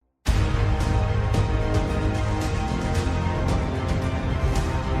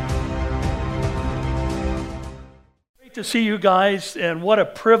To see you guys, and what a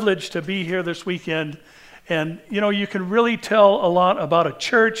privilege to be here this weekend. And you know, you can really tell a lot about a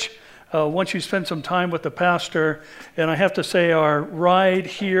church once you spend some time with the pastor. And I have to say, our ride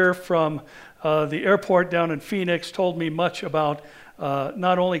here from the airport down in Phoenix told me much about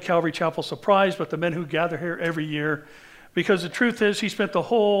not only Calvary Chapel Surprise, but the men who gather here every year. Because the truth is, he spent the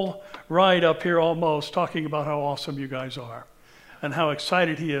whole ride up here almost talking about how awesome you guys are and how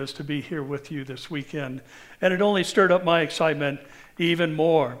excited he is to be here with you this weekend. And it only stirred up my excitement even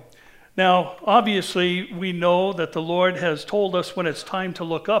more. Now, obviously, we know that the Lord has told us when it's time to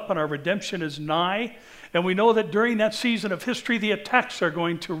look up and our redemption is nigh. And we know that during that season of history, the attacks are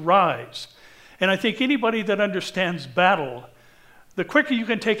going to rise. And I think anybody that understands battle, the quicker you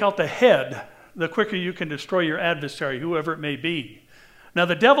can take out the head, the quicker you can destroy your adversary, whoever it may be. Now,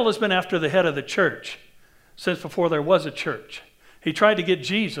 the devil has been after the head of the church since before there was a church. He tried to get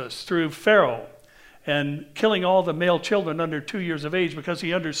Jesus through Pharaoh and killing all the male children under 2 years of age because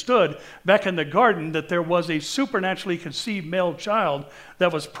he understood back in the garden that there was a supernaturally conceived male child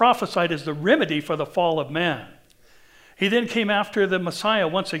that was prophesied as the remedy for the fall of man. He then came after the Messiah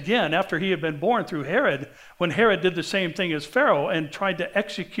once again after he had been born through Herod, when Herod did the same thing as Pharaoh and tried to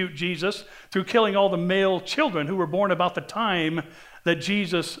execute Jesus through killing all the male children who were born about the time that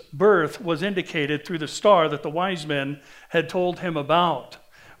Jesus' birth was indicated through the star that the wise men had told him about.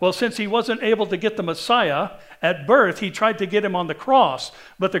 Well, since he wasn't able to get the Messiah at birth, he tried to get him on the cross,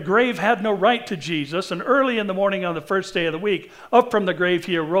 but the grave had no right to Jesus, and early in the morning on the first day of the week, up from the grave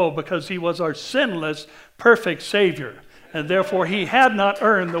he arose because he was our sinless, perfect Savior, and therefore he had not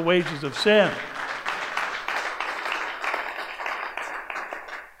earned the wages of sin.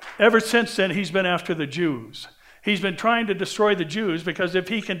 Ever since then, he's been after the Jews. He's been trying to destroy the Jews because if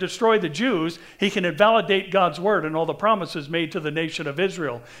he can destroy the Jews, he can invalidate God's word and all the promises made to the nation of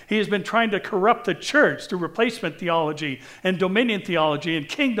Israel. He has been trying to corrupt the church through replacement theology and dominion theology and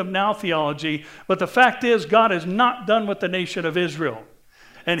kingdom now theology. But the fact is, God is not done with the nation of Israel.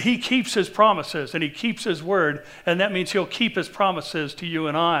 And he keeps his promises and he keeps his word. And that means he'll keep his promises to you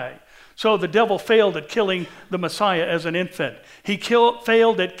and I. So the devil failed at killing the Messiah as an infant. He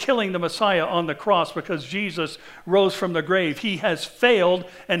failed at killing the Messiah on the cross because Jesus rose from the grave. He has failed,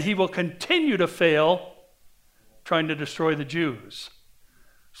 and he will continue to fail trying to destroy the Jews.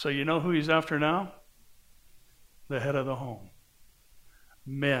 So you know who he's after now? The head of the home.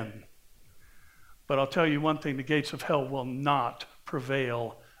 Men. But I'll tell you one thing, the gates of hell will not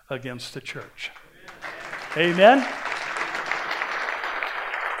prevail against the church. Amen?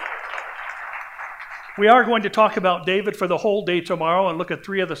 We are going to talk about David for the whole day tomorrow and look at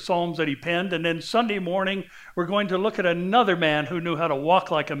 3 of the Psalms that he penned. And then Sunday morning, we're going to look at another man who knew how to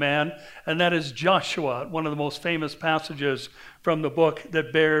walk like a man, and that is Joshua, one of the most famous passages from the book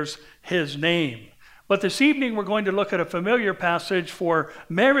that bears his name. But this evening, we're going to look at a familiar passage for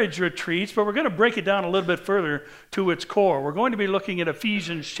marriage retreats, but we're going to break it down a little bit further to its core. We're going to be looking at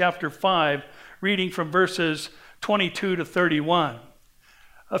Ephesians chapter 5, reading from verses 22 to 31.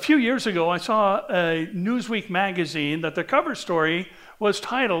 A few years ago, I saw a Newsweek magazine that the cover story was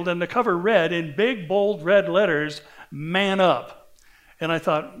titled, and the cover read in big, bold, red letters, "Man Up." And I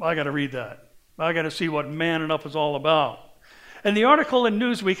thought, I got to read that. I got to see what manning up is all about. And the article in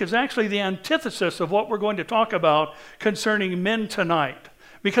Newsweek is actually the antithesis of what we're going to talk about concerning men tonight,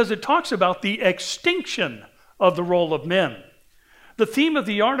 because it talks about the extinction of the role of men. The theme of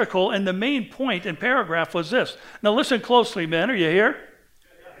the article and the main point and paragraph was this. Now listen closely, men. Are you here?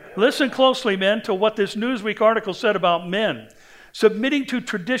 Listen closely, men, to what this Newsweek article said about men. Submitting to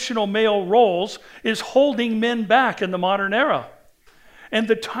traditional male roles is holding men back in the modern era. And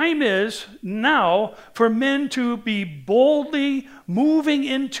the time is now for men to be boldly moving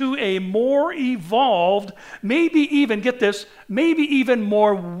into a more evolved, maybe even, get this, maybe even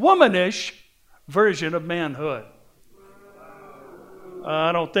more womanish version of manhood.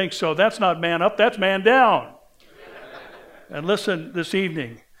 I don't think so. That's not man up, that's man down. And listen this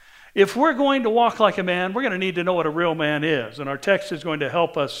evening. If we're going to walk like a man, we're going to need to know what a real man is. And our text is going to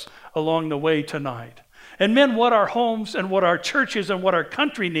help us along the way tonight. And men, what our homes and what our churches and what our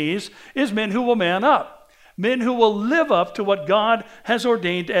country needs is men who will man up. Men who will live up to what God has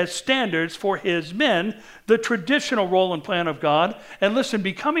ordained as standards for his men, the traditional role and plan of God. And listen,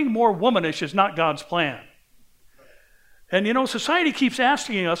 becoming more womanish is not God's plan. And you know, society keeps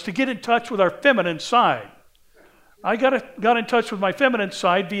asking us to get in touch with our feminine side. I got in touch with my feminine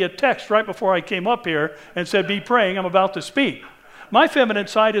side via text right before I came up here and said, be praying, I'm about to speak. My feminine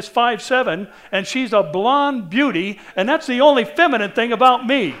side is 5'7", and she's a blonde beauty, and that's the only feminine thing about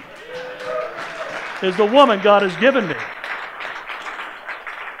me, is the woman God has given me.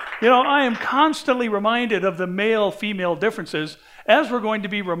 You know, I am constantly reminded of the male-female differences, as we're going to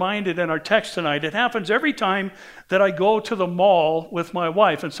be reminded in our text tonight. It happens every time that I go to the mall with my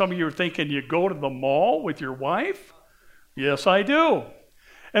wife. And some of you are thinking, you go to the mall with your wife? Yes, I do.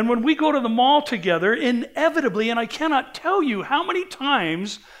 And when we go to the mall together, inevitably, and I cannot tell you how many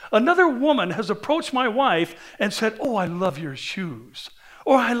times another woman has approached my wife and said, "Oh, I love your shoes."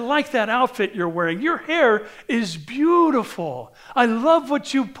 Or, "I like that outfit you're wearing. Your hair is beautiful. I love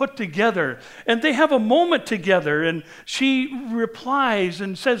what you put together." And they have a moment together, and she replies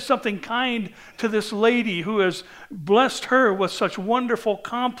and says something kind to this lady who has blessed her with such wonderful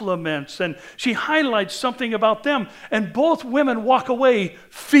compliments. And she highlights something about them, and both women walk away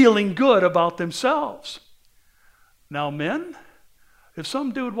feeling good about themselves. Now, men, if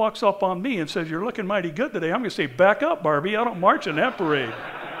some dude walks up on me and says, "You're looking mighty good today," I'm going to say, "Back up, Barbie. I don't march in that parade."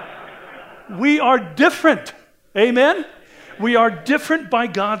 We are different. Amen? We are different by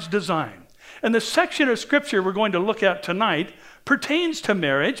God's design. And the section of Scripture we're going to look at tonight pertains to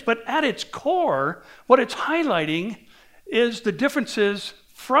marriage, but at its core, what it's highlighting is the differences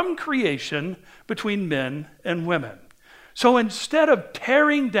from creation between men and women. So instead of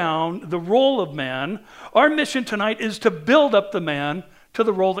tearing down the role of man, our mission tonight is to build up the man to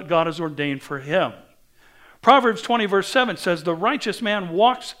the role that God has ordained for him. Proverbs 20 verse 7 says, "The righteous man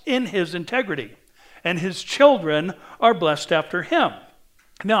walks in his integrity, and his children are blessed after him."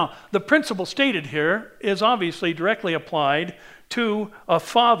 Now, the principle stated here is obviously directly applied to a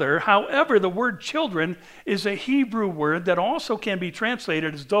father. However, the word children is a Hebrew word that also can be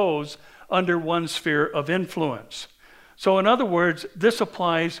translated as those under one sphere of influence. So in other words, this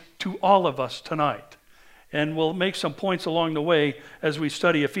applies to all of us tonight. And we'll make some points along the way as we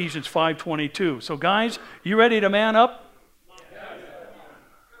study Ephesians 5:22. So guys, you ready to man up?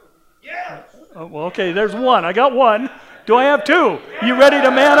 Yes. Well, okay, there's one. I got one. Do I have two? You ready to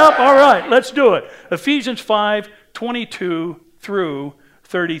man up? All right, let's do it. Ephesians 5:22 through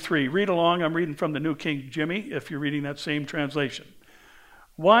 33. Read along. I'm reading from the New King Jimmy, if you're reading that same translation.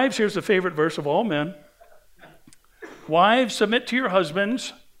 Wives, here's the favorite verse of all men. "Wives, submit to your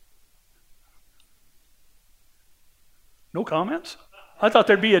husbands." No comments? I thought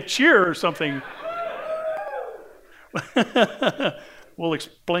there'd be a cheer or something. We'll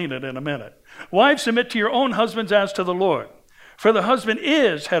explain it in a minute. "Wives, submit to your own husbands as to the Lord. For the husband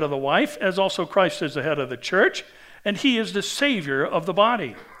is head of the wife, as also Christ is the head of the church, and he is the Savior of the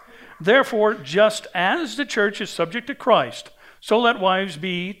body. Therefore, just as the church is subject to Christ, so let wives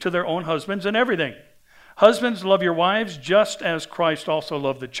be to their own husbands in everything. Husbands, love your wives just as Christ also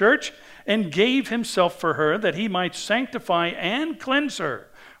loved the church and gave himself for her, that he might sanctify and cleanse her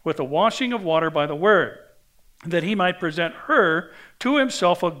with the washing of water by the word, that he might present her to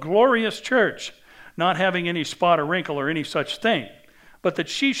himself a glorious church, not having any spot or wrinkle or any such thing, but that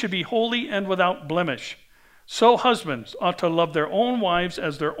she should be holy and without blemish. So husbands ought to love their own wives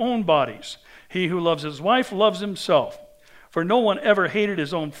as their own bodies. He who loves his wife loves himself. For no one ever hated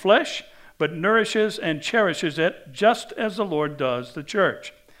his own flesh, but nourishes and cherishes it, just as the Lord does the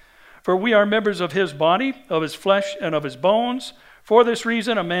church. For we are members of his body, of his flesh, and of his bones. For this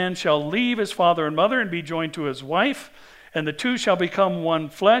reason a man shall leave his father and mother and be joined to his wife, and the two shall become one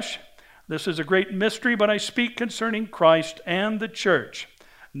flesh. This is a great mystery, but I speak concerning Christ and the church.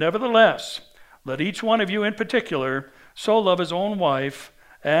 Nevertheless, let each one of you in particular so love his own wife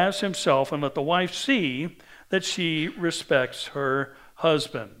as himself, and let the wife see that she respects her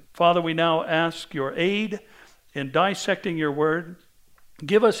husband." Father, we now ask your aid in dissecting your word.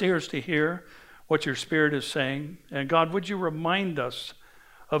 Give us ears to hear what your Spirit is saying. And God, would you remind us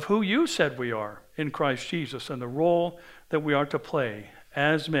of who you said we are in Christ Jesus and the role that we are to play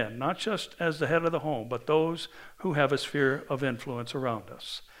as men, not just as the head of the home, but those who have a sphere of influence around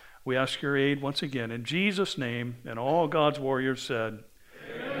us. We ask your aid once again in Jesus' name, and all God's warriors said,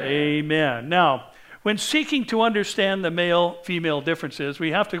 Amen. Amen. Now, when seeking to understand the male-female differences,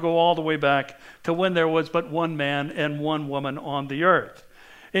 we have to go all the way back to when there was but one man and one woman on the earth.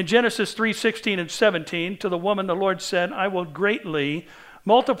 In Genesis 3:16 and 17, to the woman the Lord said, "I will greatly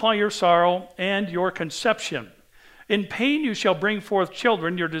multiply your sorrow and your conception. In pain you shall bring forth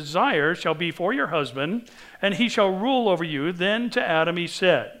children. Your desire shall be for your husband, and he shall rule over you." Then to Adam he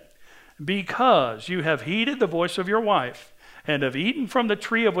said, "Because you have heeded the voice of your wife, and have eaten from the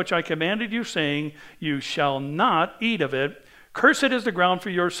tree of which I commanded you, saying, you shall not eat of it. Cursed is the ground for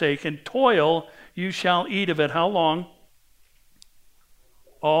your sake, and toil you shall eat of it." How long?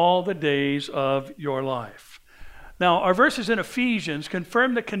 All the days of your life. Now, our verses in Ephesians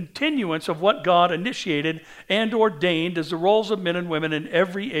confirm the continuance of what God initiated and ordained as the roles of men and women in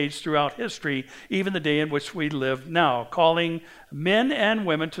every age throughout history, even the day in which we live now, calling men and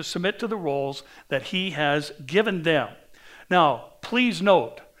women to submit to the roles that he has given them. Now, please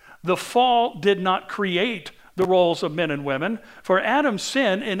note, the fall did not create the roles of men and women, for Adam's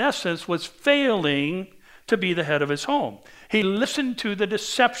sin, in essence, was failing to be the head of his home. He listened to the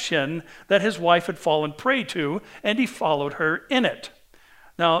deception that his wife had fallen prey to, and he followed her in it.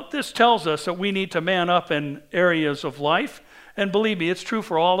 Now, this tells us that we need to man up in areas of life, and believe me, it's true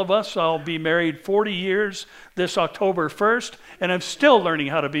for all of us. I'll be married 40 years this October 1st, and I'm still learning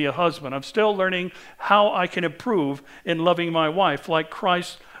how to be a husband. I'm still learning how I can improve in loving my wife like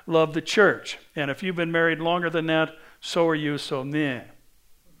Christ loved the church. And if you've been married longer than that, so are you, so meh.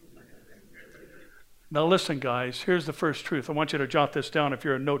 Now listen, guys, here's the first truth. I want you to jot this down if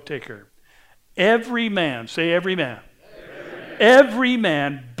you're a note taker. Every man, say every man. Every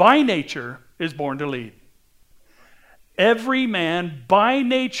man by nature is born to lead. Every man by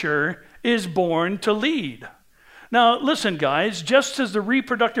nature is born to lead. Now listen, guys, just as the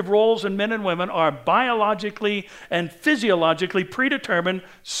reproductive roles in men and women are biologically and physiologically predetermined,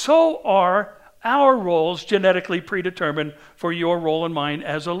 so are our roles genetically predetermined for your role and mine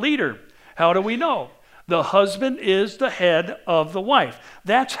as a leader. How do we know? The husband is the head of the wife.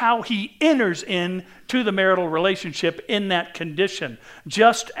 That's how he enters into the marital relationship in that condition.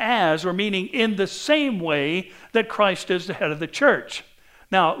 Just as, or meaning in the same way that Christ is the head of the church.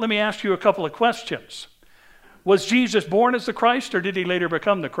 Now, let me ask you a couple of questions. Was Jesus born as the Christ, or did he later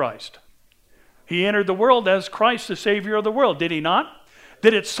become the Christ? He entered the world as Christ, the Savior of the world, did he not?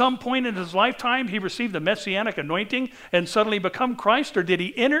 Did at some point in his lifetime he receive the messianic anointing and suddenly become Christ, or did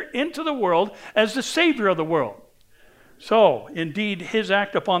he enter into the world as the Savior of the world? So, indeed, his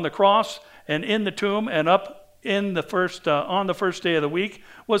act upon the cross and in the tomb and up in the on the first day of the week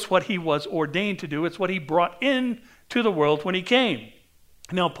was what he was ordained to do. It's what he brought into the world when he came.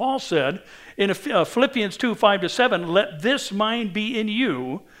 Now, Paul said in Philippians 2:5-7, "Let this mind be in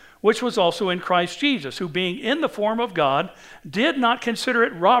you, which was also in Christ Jesus, who being in the form of God, did not consider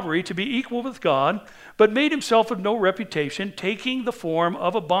it robbery to be equal with God, but made himself of no reputation, taking the form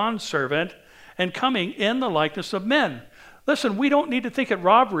of a bondservant and coming in the likeness of men." Listen, we don't need to think it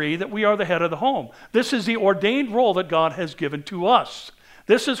robbery that we are the head of the home. This is the ordained role that God has given to us.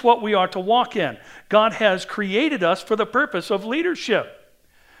 This is what we are to walk in. God has created us for the purpose of leadership.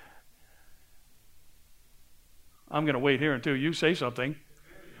 I'm going to wait here until you say something.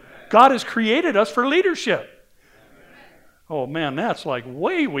 God has created us for leadership. Oh man, that's like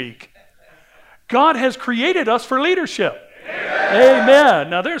way weak. God has created us for leadership. Amen.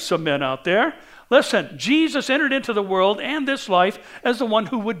 Now there's some men out there. Listen, Jesus entered into the world and this life as the one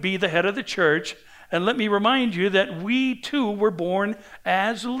who would be the head of the church. And let me remind you that we too were born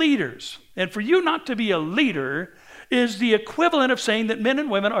as leaders. And for you not to be a leader is the equivalent of saying that men and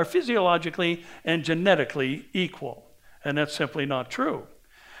women are physiologically and genetically equal. And that's simply not true.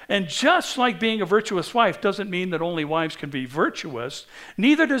 And just like being a virtuous wife doesn't mean that only wives can be virtuous,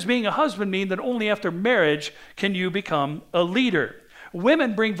 neither does being a husband mean that only after marriage can you become a leader.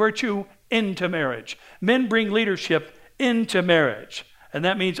 Women bring virtue into marriage. Men bring leadership into marriage. And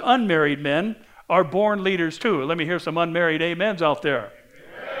that means unmarried men are born leaders too. Let me hear some unmarried amens out there.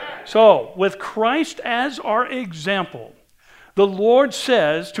 Amen. So, with Christ as our example, the Lord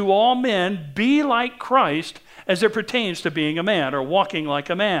says to all men, be like Christ as it pertains to being a man or walking like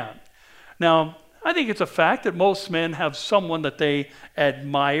a man. Now, I think it's a fact that most men have someone that they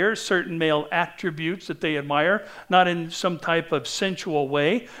admire, certain male attributes that they admire, not in some type of sensual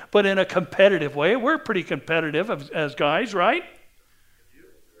way, but in a competitive way. We're pretty competitive as guys, right?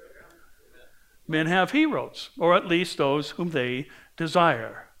 Men have heroes, or at least those whom they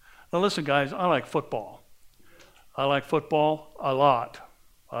desire. Now listen, guys, I like football. I like football a lot.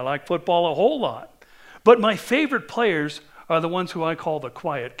 I like football a whole lot. But my favorite players are the ones who I call the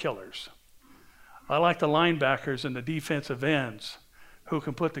quiet killers. I like the linebackers and the defensive ends who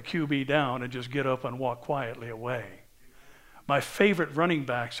can put the QB down and just get up and walk quietly away. My favorite running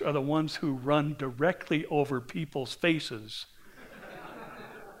backs are the ones who run directly over people's faces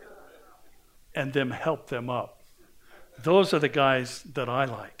and then help them up. Those are the guys that I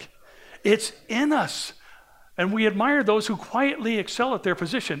like. It's in us. And we admire those who quietly excel at their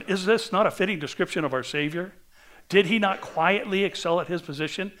position. Is this not a fitting description of our Savior? Did he not quietly excel at his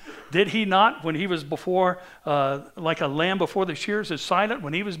position? Did he not, when he was before, like a lamb before the shears is silent,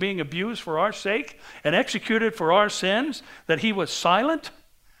 when he was being abused for our sake and executed for our sins, that he was silent?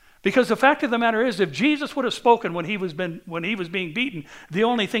 Because the fact of the matter is, if Jesus would have spoken when he was being beaten, the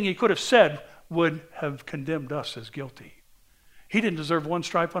only thing he could have said would have condemned us as guilty. He didn't deserve one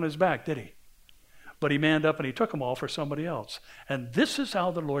stripe on his back, did he? But he manned up and he took them all for somebody else. And this is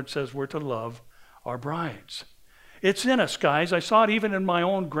how the Lord says we're to love our brides. It's in us, guys. I saw it even in my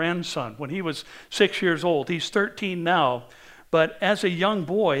own grandson when he was 6 years old. He's 13 now. But as a young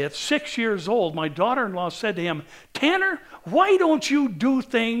boy, at 6 years old, my daughter-in-law said to him, "Tanner, why don't you do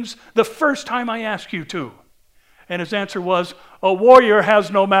things the first time I ask you to?" And his answer was, "A warrior has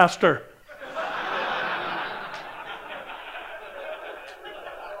no master."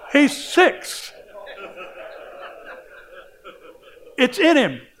 He's 6. It's in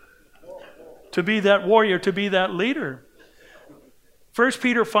him to be that warrior, to be that leader. 1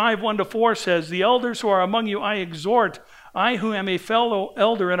 Peter 5:1-4 says, "The elders who are among you I exhort, I who am a fellow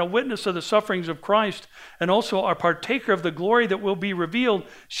elder and a witness of the sufferings of Christ, and also a partaker of the glory that will be revealed,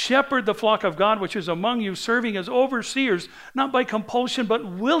 shepherd the flock of God which is among you, serving as overseers, not by compulsion, but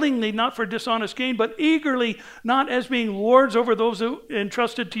willingly, not for dishonest gain, but eagerly, not as being lords over those who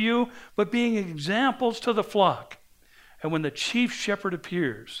entrusted to you, but being examples to the flock. And when the chief shepherd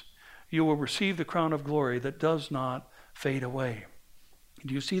appears, you will receive the crown of glory that does not fade away."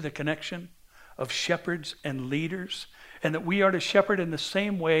 Do you see the connection of shepherds and leaders? And that we are to shepherd in the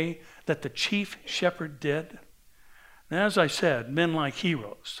same way that the chief shepherd did? And as I said, men like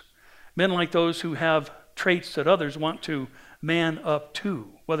heroes. Men like those who have traits that others want to man up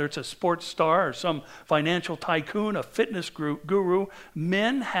to. Whether it's a sports star or some financial tycoon, a fitness guru,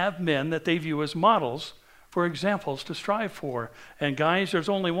 men have men that they view as models, for examples to strive for. And guys, there's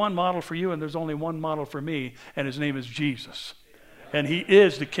only one model for you and there's only one model for me, and his name is Jesus. And he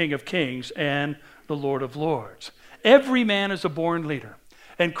is the King of Kings and the Lord of Lords. Every man is a born leader.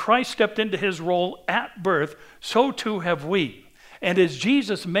 And Christ stepped into his role at birth, so too have we. And as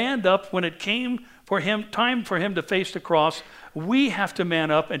Jesus manned up when it came for him, time for him to face the cross, we have to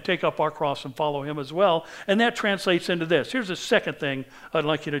man up and take up our cross and follow him as well. And that translates into this. Here's the second thing I'd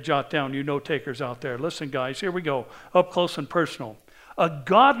like you to jot down, you note takers out there. Listen, guys, here we go, up close and personal. A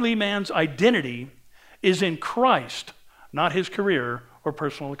godly man's identity is in Christ, not his career or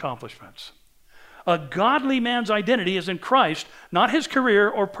personal accomplishments. A godly man's identity is in Christ, not his career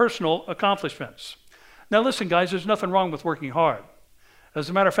or personal accomplishments. Now listen, guys, there's nothing wrong with working hard. As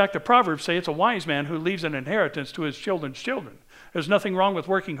a matter of fact, the Proverbs say it's a wise man who leaves an inheritance to his children's children. There's nothing wrong with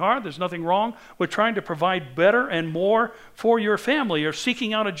working hard. There's nothing wrong with trying to provide better and more for your family, or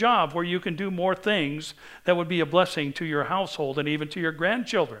seeking out a job where you can do more things that would be a blessing to your household and even to your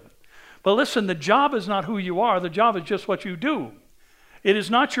grandchildren. But listen, the job is not who you are. The job is just what you do. It is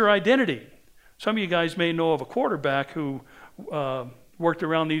not your identity. Some of you guys may know of a quarterback who worked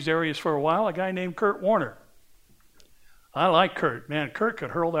around these areas for a while, a guy named Kurt Warner. I like Kurt. Man, Kurt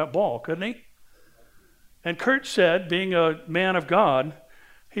could hurl that ball, couldn't he? And Kurt said, being a man of God,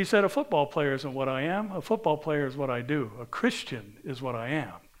 he said, "A football player isn't what I am. A football player is what I do. A Christian is what I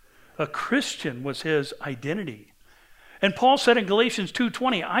am." A Christian was his identity. And Paul said in Galatians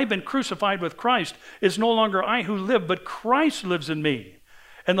 2:20, "I've been crucified with Christ. It's no longer I who live, but Christ lives in me.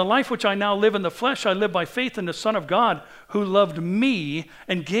 And the life which I now live in the flesh, I live by faith in the Son of God, who loved me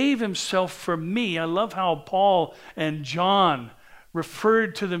and gave himself for me." I love how Paul and John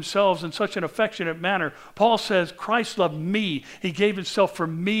referred to themselves in such an affectionate manner. Paul says, "Christ loved me. He gave himself for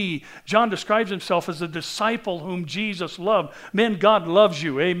me." John describes himself as a disciple whom Jesus loved. Men, God loves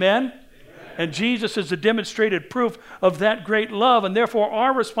you. Amen? And Jesus is the demonstrated proof of that great love. And therefore,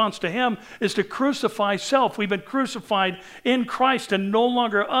 our response to him is to crucify self. We've been crucified in Christ, and no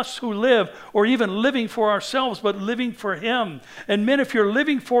longer us who live, or even living for ourselves, but living for him. And men, if you're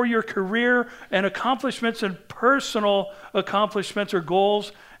living for your career and accomplishments and personal accomplishments or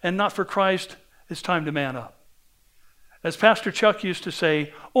goals, and not for Christ, it's time to man up. As Pastor Chuck used to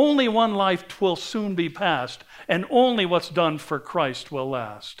say, only one life will soon be passed, and only what's done for Christ will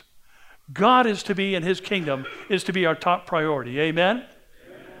last. God is to be in his kingdom, is to be our top priority. Amen?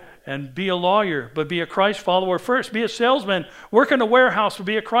 Amen? And be a lawyer, but be a Christ follower first. Be a salesman, work in a warehouse, but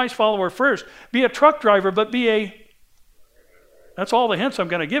be a Christ follower first. Be a truck driver, but be a... That's all the hints I'm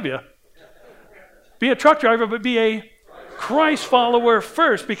going to give you. Be a truck driver, but be a Christ follower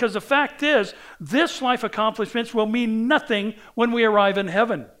first. Because the fact is, this life accomplishments will mean nothing when we arrive in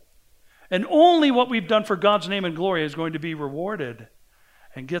heaven. And only what we've done for God's name and glory is going to be rewarded.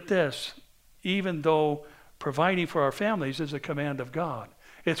 And get this, even though providing for our families is a command of God,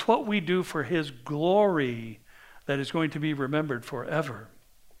 it's what we do for his glory that is going to be remembered forever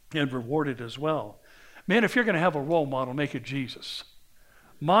and rewarded as well. Man, if you're going to have a role model, make it Jesus.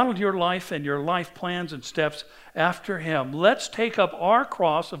 Model your life and your life plans and steps after him. Let's take up our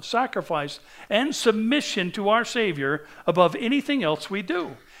cross of sacrifice and submission to our Savior above anything else we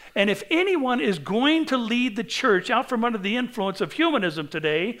do. And if anyone is going to lead the church out from under the influence of humanism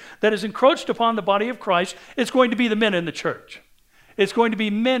today that has encroached upon the body of Christ, it's going to be the men in the church. It's going to be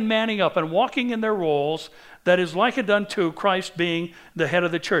men manning up and walking in their roles that is likened unto Christ being the head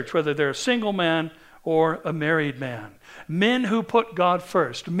of the church, whether they're a single man or a married man. Men who put God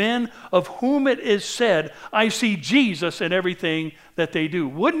first. Men of whom it is said, I see Jesus in everything that they do.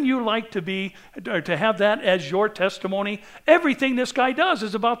 Wouldn't you like to be, or to have that as your testimony? Everything this guy does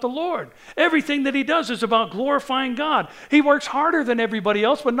is about the Lord. Everything that he does is about glorifying God. He works harder than everybody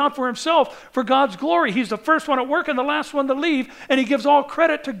else, but not for himself, for God's glory. He's the first one at work and the last one to leave, and he gives all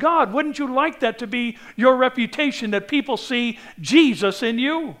credit to God. Wouldn't you like that to be your reputation, that people see Jesus in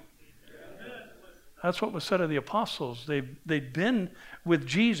you? That's what was said of the apostles. They'd been with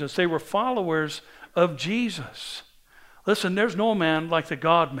Jesus. They were followers of Jesus. Listen, there's no man like the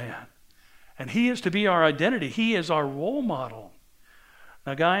God-man. And he is to be our identity. He is our role model.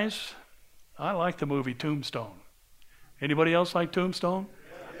 Now, guys, I like the movie Tombstone. Anybody else like Tombstone?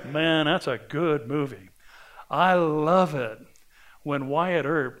 Man, that's a good movie. I love it when Wyatt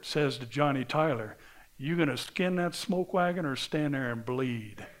Earp says to Johnny Tyler, you going to skin that smoke wagon or stand there and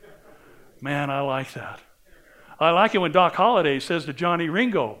bleed? Man, I like that. I like it when Doc Holliday says to Johnny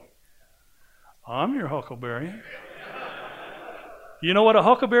Ringo, I'm your huckleberry. You know what a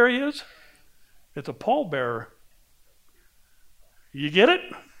huckleberry is? It's a pallbearer. You get it?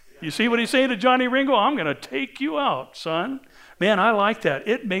 You see what he's saying to Johnny Ringo? I'm going to take you out, son. Man, I like that.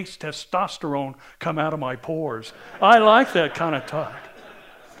 It makes testosterone come out of my pores. I like that kind of talk.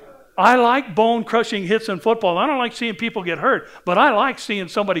 I like bone-crushing hits in football. I don't like seeing people get hurt, but I like seeing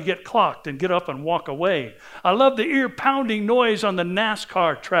somebody get clocked and get up and walk away. I love the ear-pounding noise on the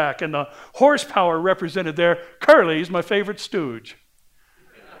NASCAR track and the horsepower represented there. Curly's my favorite stooge.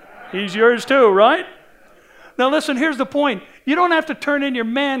 He's yours too, right? Now listen, here's the point. You don't have to turn in your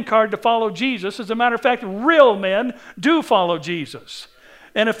man card to follow Jesus. As a matter of fact, real men do follow Jesus.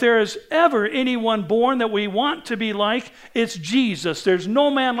 And if there is ever anyone born that we want to be like, it's Jesus. There's no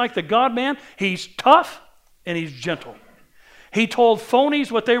man like the God-man. He's tough and he's gentle. He told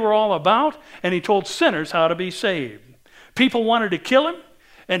phonies what they were all about, and he told sinners how to be saved. People wanted to kill him,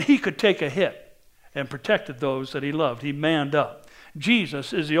 and he could take a hit and protected those that he loved. He manned up.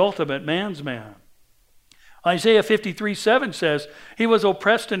 Jesus is the ultimate man's man. Isaiah 53:7 says, he was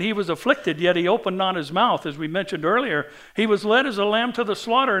oppressed and he was afflicted, yet he opened not his mouth. As we mentioned earlier, he was led as a lamb to the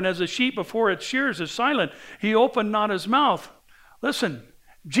slaughter, and as a sheep before its shears is silent, he opened not his mouth. Listen,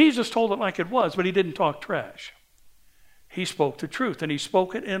 Jesus told it like it was, but he didn't talk trash. He spoke the truth, and he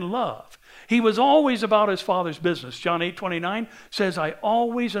spoke it in love. He was always about his Father's business. John 8:29 says, I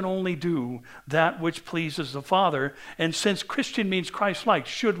always and only do that which pleases the Father. And since Christian means Christ-like,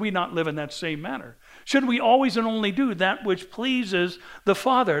 should we not live in that same manner? Should we always and only do that which pleases the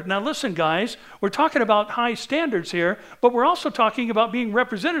Father? Now listen, guys, we're talking about high standards here, but we're also talking about being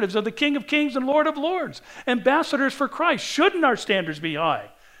representatives of the King of Kings and Lord of Lords, ambassadors for Christ. Shouldn't our standards be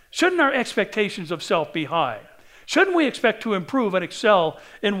high? Shouldn't our expectations of self be high? Shouldn't we expect to improve and excel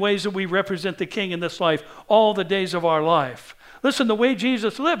in ways that we represent the King in this life all the days of our life? Listen, the way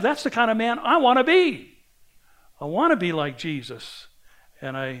Jesus lived, that's the kind of man I want to be. I want to be like Jesus,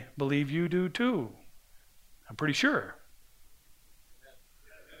 and I believe you do too. I'm pretty sure.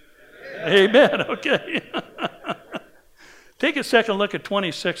 Amen. Okay. Take a second look at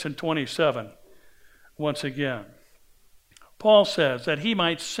 26 and 27 once again. Paul says that he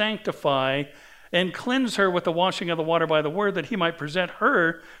might sanctify and cleanse her with the washing of the water by the word, that he might present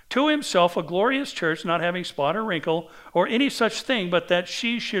her to himself a glorious church, not having spot or wrinkle or any such thing, but that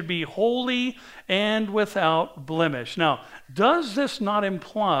she should be holy and without blemish. Now, does this not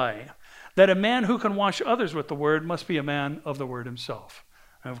imply that a man who can wash others with the word must be a man of the word himself?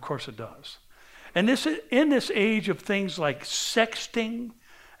 And of course it does. And in this age of things like sexting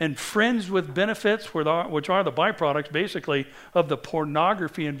and friends with benefits, which are the byproducts basically of the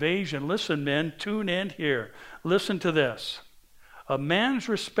pornography invasion, listen, men, tune in here. Listen to this. A man's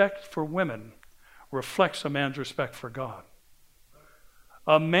respect for women reflects a man's respect for God.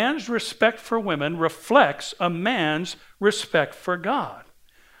 A man's respect for women reflects a man's respect for God.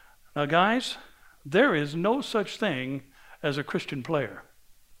 Now, guys, there is no such thing as a Christian player.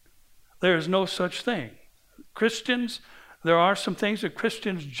 There is no such thing. Christians, there are some things that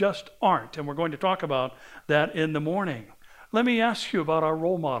Christians just aren't, and we're going to talk about that in the morning. Let me ask you about our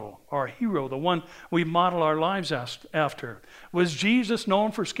role model, our hero, the one we model our lives after. Was Jesus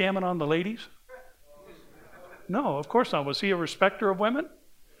known for scamming on the ladies? No, of course not. Was he a respecter of women?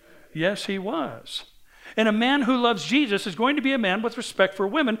 Yes, he was. And a man who loves Jesus is going to be a man with respect for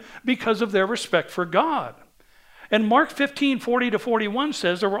women because of their respect for God. And Mark 15:40-41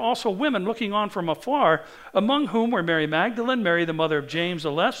 says, there were also women looking on from afar, among whom were Mary Magdalene, Mary the mother of James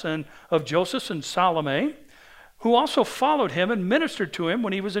the Less, and of Joseph, and Salome, who also followed him and ministered to him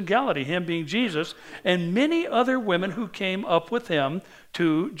when he was in Galilee, him being Jesus, and many other women who came up with him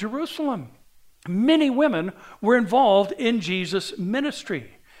to Jerusalem. Many women were involved in Jesus'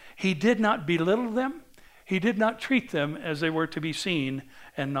 ministry. He did not belittle them. He did not treat them as they were to be seen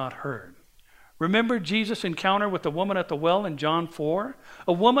and not heard. Remember Jesus' encounter with the woman at the well in John 4?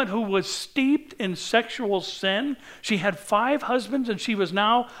 A woman who was steeped in sexual sin. She had 5 husbands and she was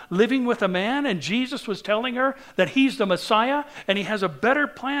now living with a man, and Jesus was telling her that he's the Messiah and he has a better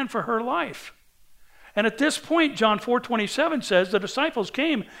plan for her life. And at this point, John 4:27 says, the disciples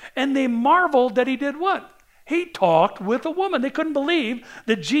came and they marveled that he did what? He talked with a woman. They couldn't believe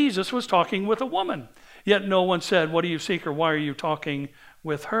that Jesus was talking with a woman. Yet no one said, what do you seek, or why are you talking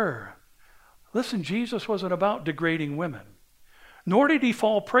with her? Listen, Jesus wasn't about degrading women. Nor did he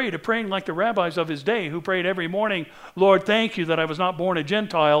fall prey to praying like the rabbis of his day, who prayed every morning, Lord, thank you that I was not born a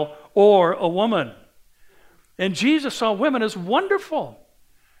Gentile or a woman. And Jesus saw women as wonderful.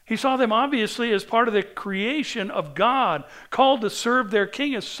 He saw them obviously as part of the creation of God, called to serve their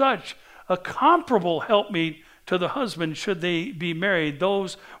king as such, a comparable helpmeet to the husband should they be married,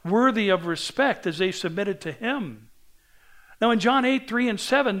 those worthy of respect as they submitted to him. Now in John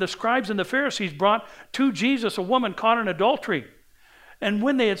 8:3-7, the scribes and the Pharisees brought to Jesus a woman caught in adultery. And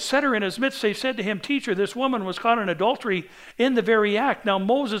when they had set her in his midst, they said to him, Teacher, this woman was caught in adultery in the very act. Now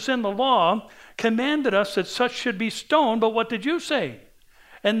Moses in the law commanded us that such should be stoned, but what did you say?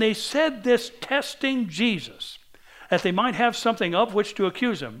 And they said this, testing Jesus, that they might have something of which to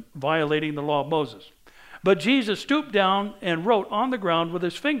accuse him, violating the law of Moses. But Jesus stooped down and wrote on the ground with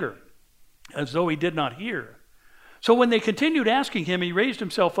his finger, as though he did not hear. So when they continued asking him, he raised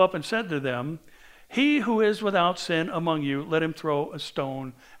himself up and said to them, He who is without sin among you, let him throw a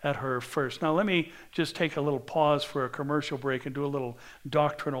stone at her first. Now let me just take a little pause for a commercial break and do a little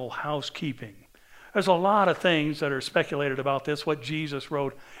doctrinal housekeeping. There's a lot of things that are speculated about this, what Jesus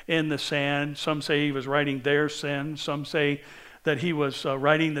wrote in the sand. Some say he was writing their sins. Some say that he was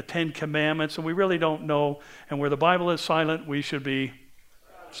writing the 10 Commandments, and we really don't know. And where the Bible is silent, we should be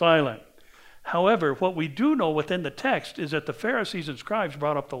silent. However, what we do know within the text is that the Pharisees and scribes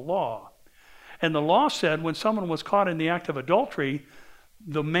brought up the law. And the law said when someone was caught in the act of adultery,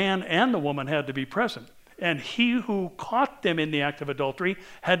 the man and the woman had to be present. And he who caught them in the act of adultery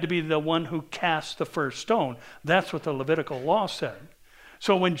had to be the one who cast the first stone. That's what the Levitical law said.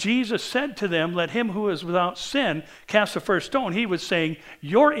 So when Jesus said to them, let him who is without sin cast the first stone, he was saying,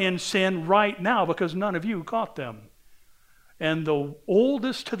 you're in sin right now because none of you caught them. And the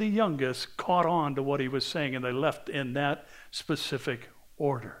oldest to the youngest caught on to what he was saying, and they left in that specific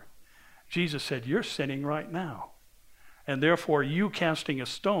order. Jesus said, you're sinning right now. And therefore, you casting a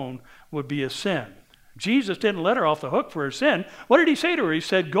stone would be a sin. Jesus didn't let her off the hook for her sin. What did he say to her? He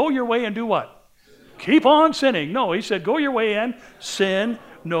said, go your way and do what? Keep on sinning. No, he said, go your way and sin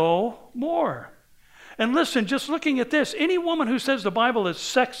no more. And listen, just looking at this, any woman who says the Bible is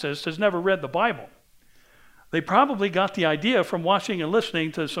sexist has never read the Bible. They probably got the idea from watching and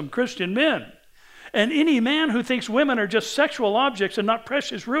listening to some Christian men. And any man who thinks women are just sexual objects and not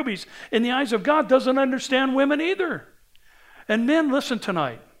precious rubies in the eyes of God doesn't understand women either. And men, listen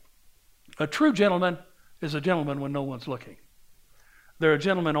tonight. A true gentleman is a gentleman when no one's looking. They're a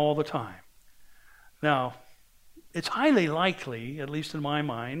gentleman all the time. Now, it's highly likely, at least in my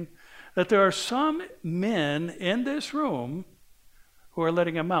mind, that there are some men in this room who are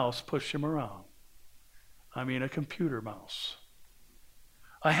letting a mouse push them around. I mean, a computer mouse.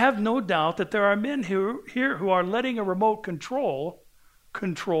 I have no doubt that there are men here who are letting a remote control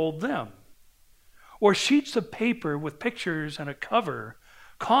them. Or sheets of paper with pictures and a cover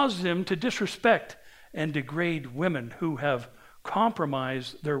cause them to disrespect and degrade women who have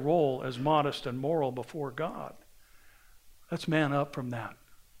compromised their role as modest and moral before God. Let's man up from that.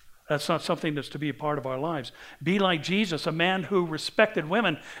 That's not something that's to be a part of our lives. Be like Jesus, a man who respected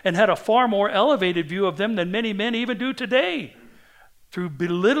women and had a far more elevated view of them than many men even do today, through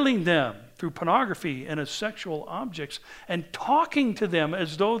belittling them through pornography and as sexual objects and talking to them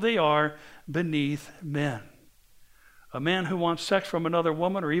as though they are beneath men. A man who wants sex from another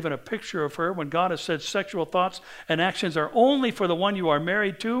woman or even a picture of her when God has said sexual thoughts and actions are only for the one you are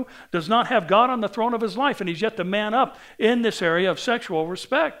married to does not have God on the throne of his life, and he's yet to man up in this area of sexual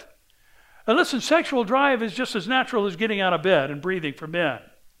respect. And listen, sexual drive is just as natural as getting out of bed and breathing for men.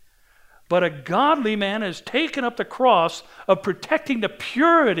 But a godly man has taken up the cross of protecting the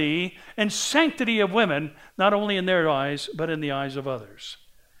purity and sanctity of women, not only in their eyes, but in the eyes of others.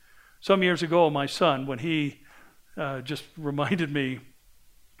 Some years ago, my son, when he just reminded me,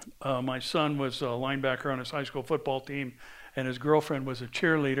 my son was a linebacker on his high school football team, and his girlfriend was a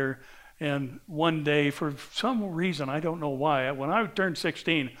cheerleader. And one day, for some reason, I don't know why, when I turned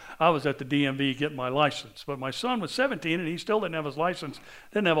 16, I was at the DMV getting my license. But my son was 17, and he still didn't have his license,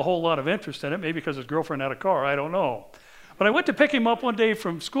 didn't have a whole lot of interest in it, maybe because his girlfriend had a car, I don't know. But I went to pick him up one day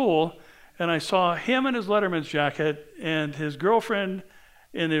from school, and I saw him in his Letterman's jacket and his girlfriend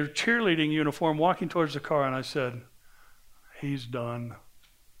in their cheerleading uniform walking towards the car, and I said, he's done.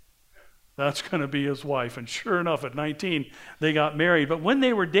 That's going to be his wife. And sure enough, at 19, they got married. But when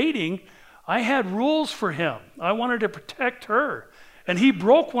they were dating, I had rules for him. I wanted to protect her. And he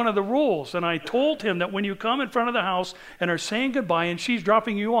broke one of the rules. And I told him that when you come in front of the house and are saying goodbye and she's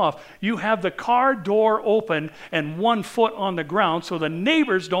dropping you off, you have the car door open and 1 foot on the ground so the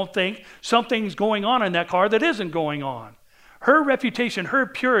neighbors don't think something's going on in that car that isn't going on. Her reputation, her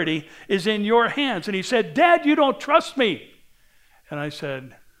purity is in your hands. And he said, Dad, you don't trust me. And I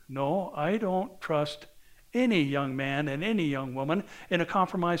said, no, I don't trust any young man and any young woman in a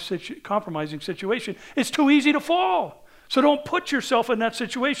compromising situation. It's too easy to fall. So don't put yourself in that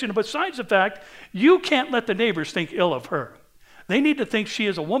situation. Besides the fact, you can't let the neighbors think ill of her. They need to think she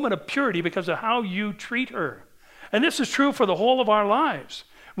is a woman of purity because of how you treat her. And this is true for the whole of our lives.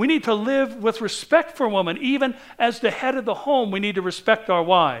 We need to live with respect for women. Even as the head of the home, we need to respect our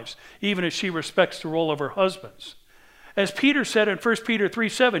wives, even as she respects the role of her husbands. As Peter said in 1 Peter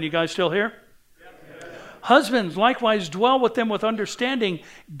 3:7, you guys still here? Yes. Husbands, likewise, dwell with them with understanding,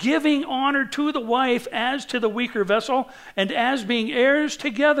 giving honor to the wife as to the weaker vessel, and as being heirs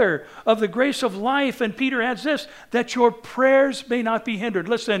together of the grace of life. And Peter adds this, that your prayers may not be hindered.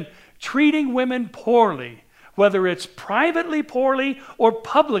 Listen, treating women poorly, whether it's privately poorly or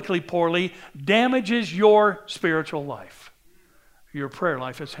publicly poorly, damages your spiritual life. Your prayer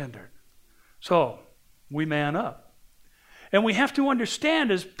life is hindered. So, we man up. And we have to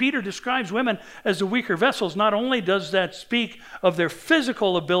understand, as Peter describes women as the weaker vessels, not only does that speak of their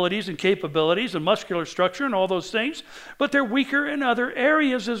physical abilities and capabilities and muscular structure and all those things, but they're weaker in other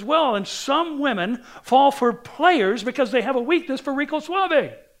areas as well. And some women fall for players because they have a weakness for Rico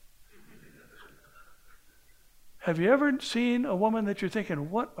Suave. Have you ever seen a woman that you're thinking,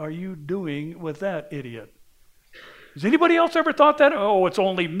 what are you doing with that idiot? Has anybody else ever thought that? Oh, it's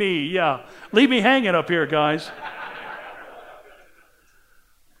only me. Yeah. Leave me hanging up here, guys.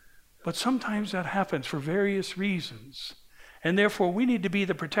 But sometimes that happens for various reasons. And therefore, we need to be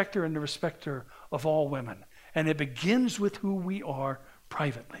the protector and the respecter of all women. And it begins with who we are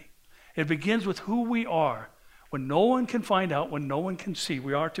privately. It begins with who we are. When no one can find out, when no one can see,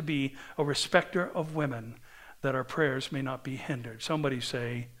 we are to be a respecter of women, that our prayers may not be hindered. Somebody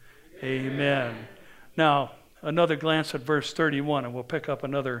say, Amen. Now, another glance at verse 31, and we'll pick up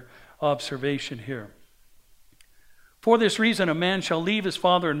another observation here. For this reason, a man shall leave his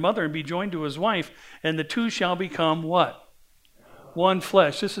father and mother and be joined to his wife, and the two shall become what? One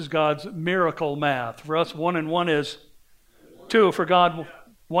flesh. This is God's miracle math. For us, 1 and 1 is 2. For God,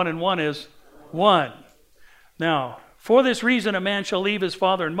 1 and 1 is 1. Now, for this reason, a man shall leave his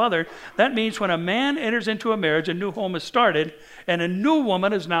father and mother. That means when a man enters into a marriage, a new home is started, and a new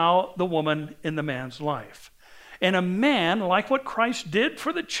woman is now the woman in the man's life. And a man, like what Christ did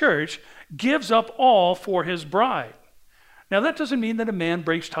for the church, gives up all for his bride. Now, that doesn't mean that a man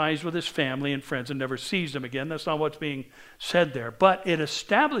breaks ties with his family and friends and never sees them again. That's not what's being said there. But it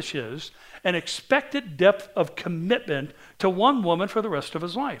establishes an expected depth of commitment to one woman for the rest of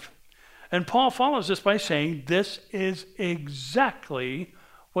his life. And Paul follows this by saying this is exactly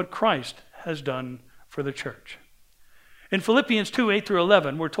what Christ has done for the church. In Philippians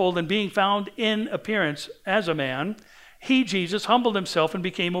 2:8-11, we're told, in being found in appearance as a man, he, Jesus, humbled himself and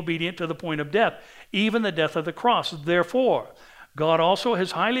became obedient to the point of death, even the death of the cross. Therefore, God also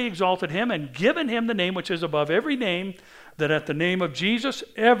has highly exalted him and given him the name which is above every name, that at the name of Jesus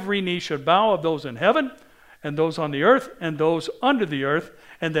every knee should bow, of those in heaven and those on the earth and those under the earth,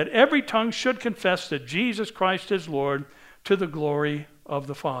 and that every tongue should confess that Jesus Christ is Lord, to the glory of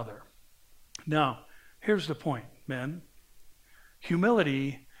the Father. Now, here's the point, men.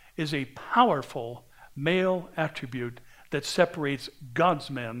 Humility is a powerful male attribute that separates God's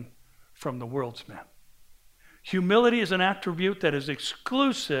men from the world's men. Humility is an attribute that is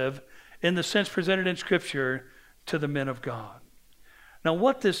exclusive in the sense presented in Scripture to the men of God. Now,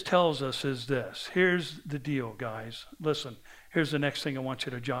 what this tells us is this. Here's the deal, guys. Listen, here's the next thing I want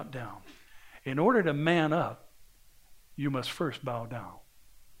you to jot down. In order to man up, you must first bow down.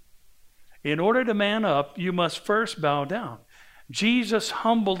 In order to man up, you must first bow down. Jesus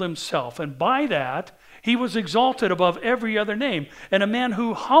humbled himself, and by that, he was exalted above every other name. And a man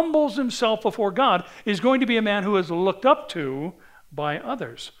who humbles himself before God is going to be a man who is looked up to by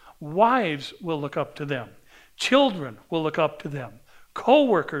others. Wives will look up to them. Children will look up to them.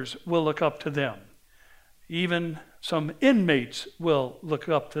 Co-workers will look up to them. Even some inmates will look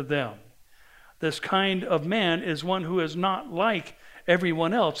up to them. This kind of man is one who is not like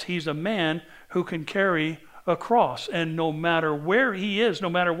everyone else. He's a man who can carry a cross. And no matter where he is, no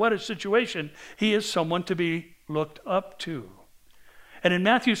matter what his situation, he is someone to be looked up to. And in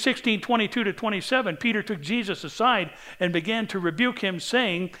Matthew 16:22-27, Peter took Jesus aside and began to rebuke him,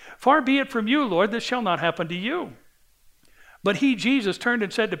 saying, "Far be it from you, Lord, this shall not happen to you." But he, Jesus, turned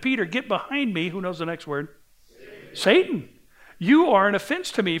and said to Peter, "Get behind me." Who knows the next word? Satan. "You are an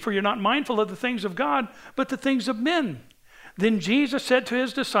offense to me, for you're not mindful of the things of God, but the things of men." Then Jesus said to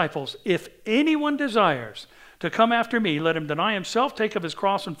his disciples, "If anyone desires to come after me, let him deny himself, take up his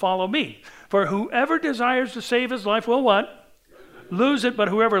cross, and follow me. For whoever desires to save his life will" what? "Lose it. But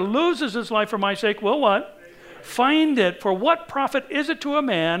whoever loses his life for my sake will" what? "Find it. For what profit is it to a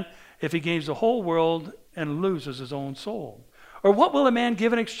man if he gains the whole world and loses his own soul? Or what will a man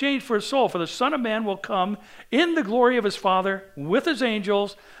give in exchange for his soul? For the Son of Man will come in the glory of his Father with his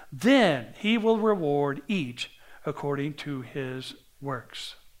angels. Then he will reward each according to his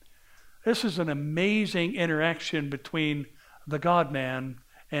works." This is an amazing interaction between the God-man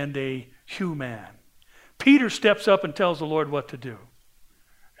and a human. Peter steps up and tells the Lord what to do.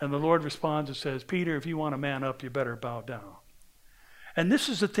 And the Lord responds and says, "Peter, if you want to man up, you better bow down." And this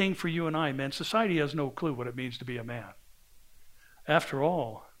is the thing for you and I, men. Society has no clue what it means to be a man. After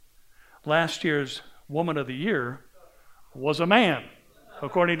all, last year's Woman of the Year was a man,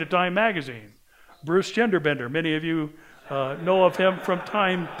 according to Time magazine. Bruce Genderbender. Many of you know of him from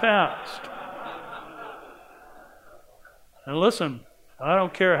time past. And listen, I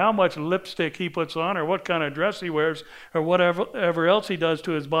don't care how much lipstick he puts on or what kind of dress he wears or whatever else he does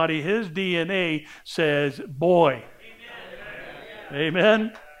to his body. His DNA says boy. Amen?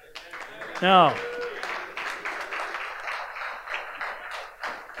 Amen? Now,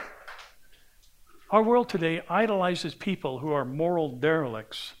 our world today idolizes people who are moral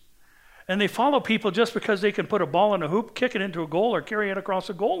derelicts. And they follow people just because they can put a ball in a hoop, kick it into a goal, or carry it across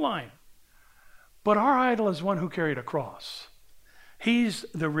a goal line. But our idol is one who carried a cross. He's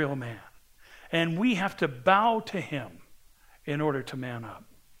the real man. And we have to bow to him in order to man up.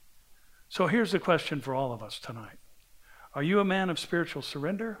 So here's the question for all of us tonight. Are you a man of spiritual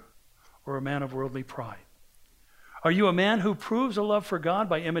surrender or a man of worldly pride? Are you a man who proves a love for God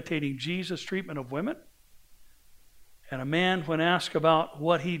by imitating Jesus' treatment of women? And a man, when asked about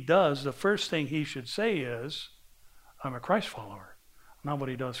what he does, the first thing he should say is, "I'm a Christ follower." Not what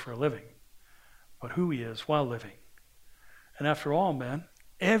he does for a living, but who he is while living. And after all, men,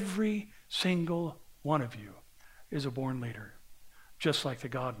 every single one of you is a born leader, just like the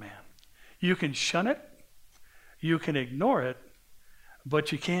God-man. You can shun it, you can ignore it,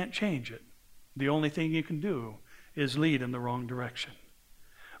 but you can't change it. The only thing you can do is lead in the wrong direction.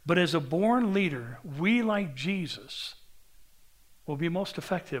 But as a born leader, we, like Jesus, will be most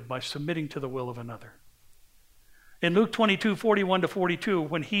effective by submitting to the will of another. In Luke 22:41-42,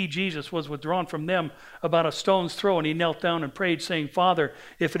 when he, Jesus, was withdrawn from them about a stone's throw, and he knelt down and prayed, saying, "Father,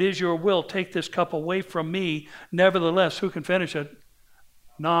 if it is your will, take this cup away from me. Nevertheless," who can finish it?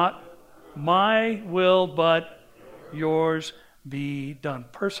 "Not my will, but yours be done."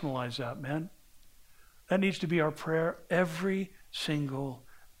 Personalize that, man. That needs to be our prayer every single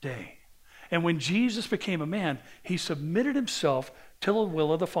day. And when Jesus became a man, he submitted himself to the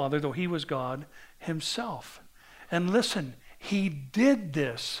will of the Father, though he was God himself. And listen, he did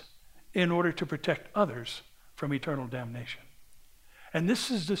this in order to protect others from eternal damnation. And this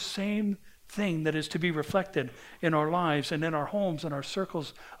is the same thing that is to be reflected in our lives and in our homes and our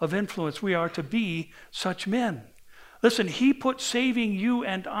circles of influence. We are to be such men. Listen, he put saving you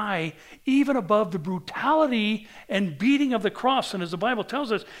and I even above the brutality and beating of the cross. And as the Bible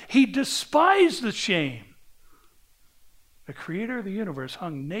tells us, he despised the shame. The creator of the universe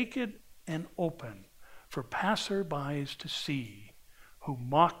hung naked and open for passerbys to see, who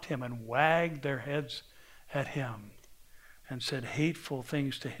mocked him and wagged their heads at him and said hateful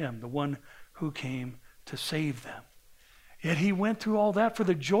things to him, the one who came to save them. Yet he went through all that for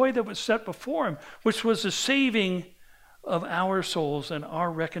the joy that was set before him, which was the saving of our souls and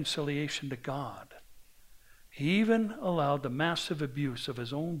our reconciliation to God. He even allowed the massive abuse of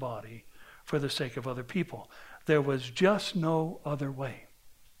his own body for the sake of other people. There was just no other way.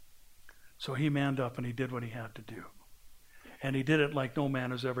 So he manned up and he did what he had to do. And he did it like no man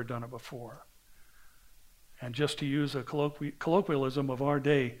has ever done it before. And just to use a colloquialism of our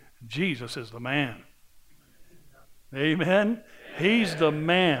day, Jesus is the man. Amen? He's the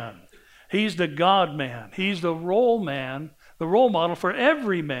man. He's the God man. He's the role model for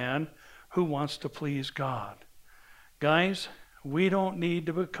every man who wants to please God. Guys, we don't need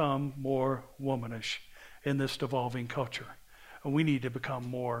to become more womanish in this devolving culture. We need to become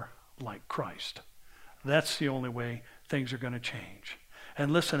more like Christ. That's the only way things are going to change.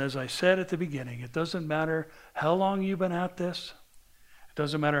 And listen, as I said at the beginning, it doesn't matter how long you've been at this. It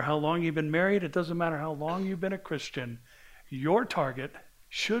doesn't matter how long you've been married. It doesn't matter how long you've been a Christian. Your target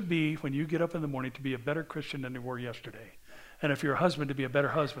should be, when you get up in the morning, to be a better Christian than you were yesterday. And if you're a husband, to be a better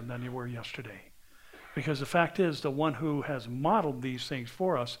husband than you were yesterday. Because the fact is, the one who has modeled these things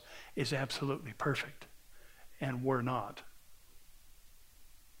for us is absolutely perfect. And we're not.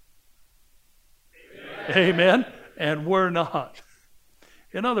 Amen? And we're not.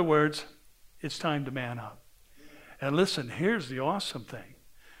 In other words, it's time to man up. And listen, here's the awesome thing.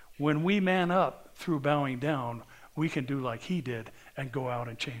 When we man up through bowing down, we can do like he did and go out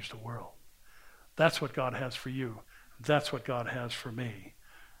and change the world. That's what God has for you. That's what God has for me.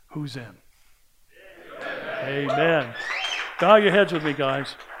 Who's in? Amen. Bow your heads with me,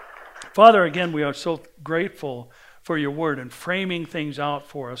 guys. Father, again, we are so grateful for your word and framing things out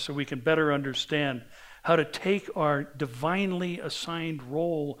for us so we can better understand how to take our divinely assigned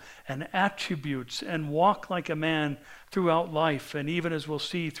role and attributes and walk like a man throughout life. And even as we'll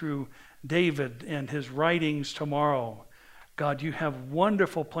see through David and his writings tomorrow, God, you have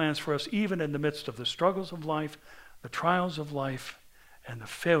wonderful plans for us, even in the midst of the struggles of life, the trials of life, and the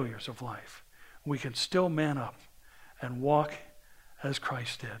failures of life. We can still man up and walk as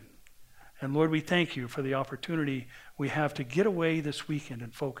Christ did. And Lord, we thank you for the opportunity we have to get away this weekend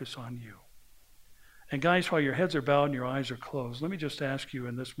and focus on you. And guys, while your heads are bowed and your eyes are closed, let me just ask you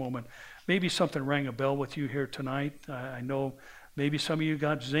in this moment, maybe something rang a bell with you here tonight. I know maybe some of you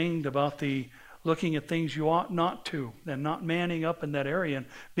got zinged about the looking at things you ought not to and not manning up in that area and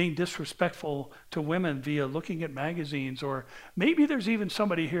being disrespectful to women via looking at magazines. Or maybe there's even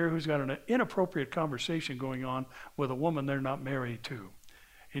somebody here who's got an inappropriate conversation going on with a woman they're not married to.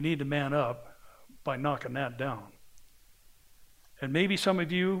 You need to man up by knocking that down. And maybe some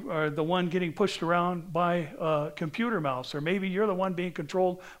of you are the one getting pushed around by a computer mouse, or maybe you're the one being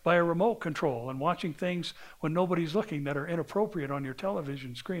controlled by a remote control and watching things when nobody's looking that are inappropriate on your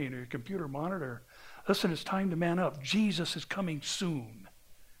television screen or your computer monitor. Listen, it's time to man up. Jesus is coming soon.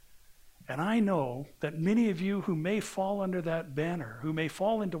 And I know that many of you who may fall under that banner, who may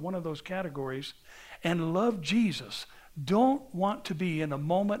fall into one of those categories and love Jesus, don't want to be in a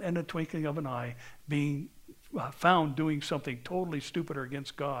moment and a twinkling of an eye being found doing something totally stupid or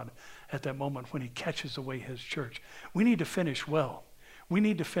against God at that moment when he catches away his church. We need to finish well. We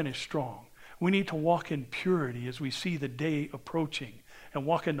need to finish strong. We need to walk in purity as we see the day approaching and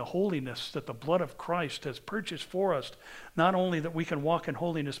walk in the holiness that the blood of Christ has purchased for us. Not only that we can walk in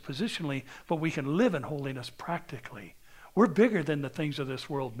holiness positionally, but we can live in holiness practically. We're bigger than the things of this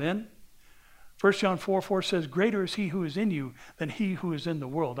world, men. 1 John 4:4 says, greater is he who is in you than he who is in the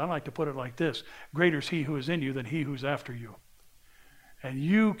world. I like to put it like this: greater is he who is in you than he who's after you. And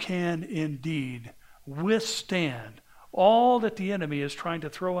you can indeed withstand all that the enemy is trying to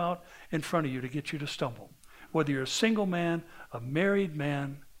throw out in front of you to get you to stumble. Whether you're a single man, a married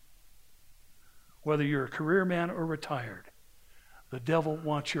man, whether you're a career man or retired, the devil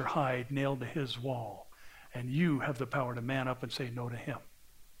wants your hide nailed to his wall. And you have the power to man up and say no to him.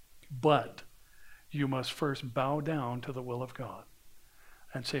 But you must first bow down to the will of God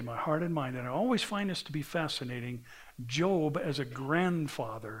and say, my heart and mind. And I always find this to be fascinating. Job, as a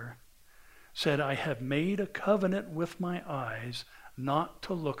grandfather, said, I have made a covenant with my eyes not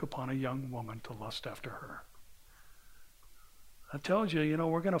to look upon a young woman to lust after her. That tells you,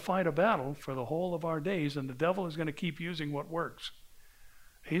 we're going to fight a battle for the whole of our days, and the devil is going to keep using what works.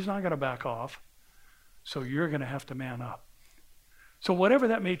 He's not going to back off, so you're going to have to man up. So whatever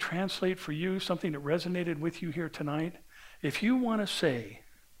that may translate for you, something that resonated with you here tonight, if you want to say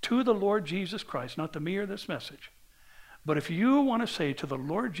to the Lord Jesus Christ, not to me or this message, but if you want to say to the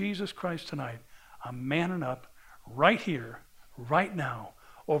Lord Jesus Christ tonight, I'm manning up right here, right now,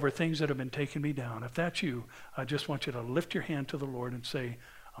 over things that have been taking me down. If that's you, I just want you to lift your hand to the Lord and say,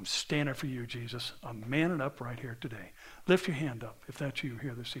 I'm standing for you, Jesus. I'm manning up right here today. Lift your hand up if that's you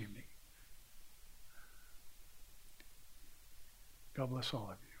here this evening. God bless all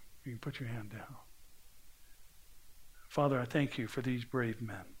of you. You can put your hand down. Father, I thank you for these brave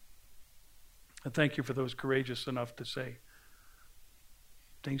men. I thank you for those courageous enough to say,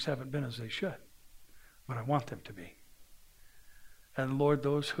 things haven't been as they should, but I want them to be. And Lord,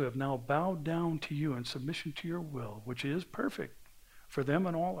 those who have now bowed down to you in submission to your will, which is perfect for them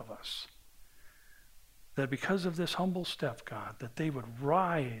and all of us, that because of this humble step, God, that they would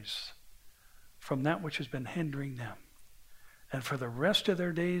rise from that which has been hindering them. And for the rest of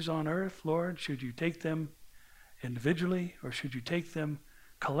their days on earth, Lord, should you take them individually or should you take them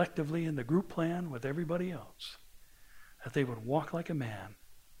collectively in the group plan with everybody else, that they would walk like a man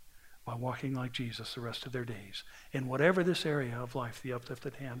by walking like Jesus the rest of their days, in whatever this area of life the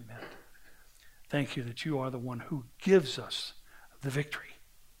uplifted hand meant. Thank you that you are the one who gives us the victory.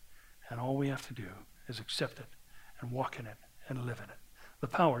 And all we have to do is accept it and walk in it and live in it. The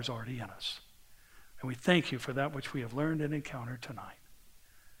power is already in us. And we thank you for that which we have learned and encountered tonight.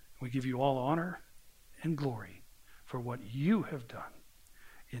 We give you all honor and glory for what you have done.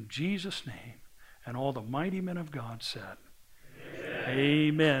 In Jesus' name, and all the mighty men of God said,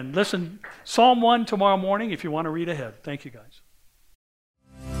 Amen. Listen, Psalm 1 tomorrow morning if you want to read ahead. Thank you, guys.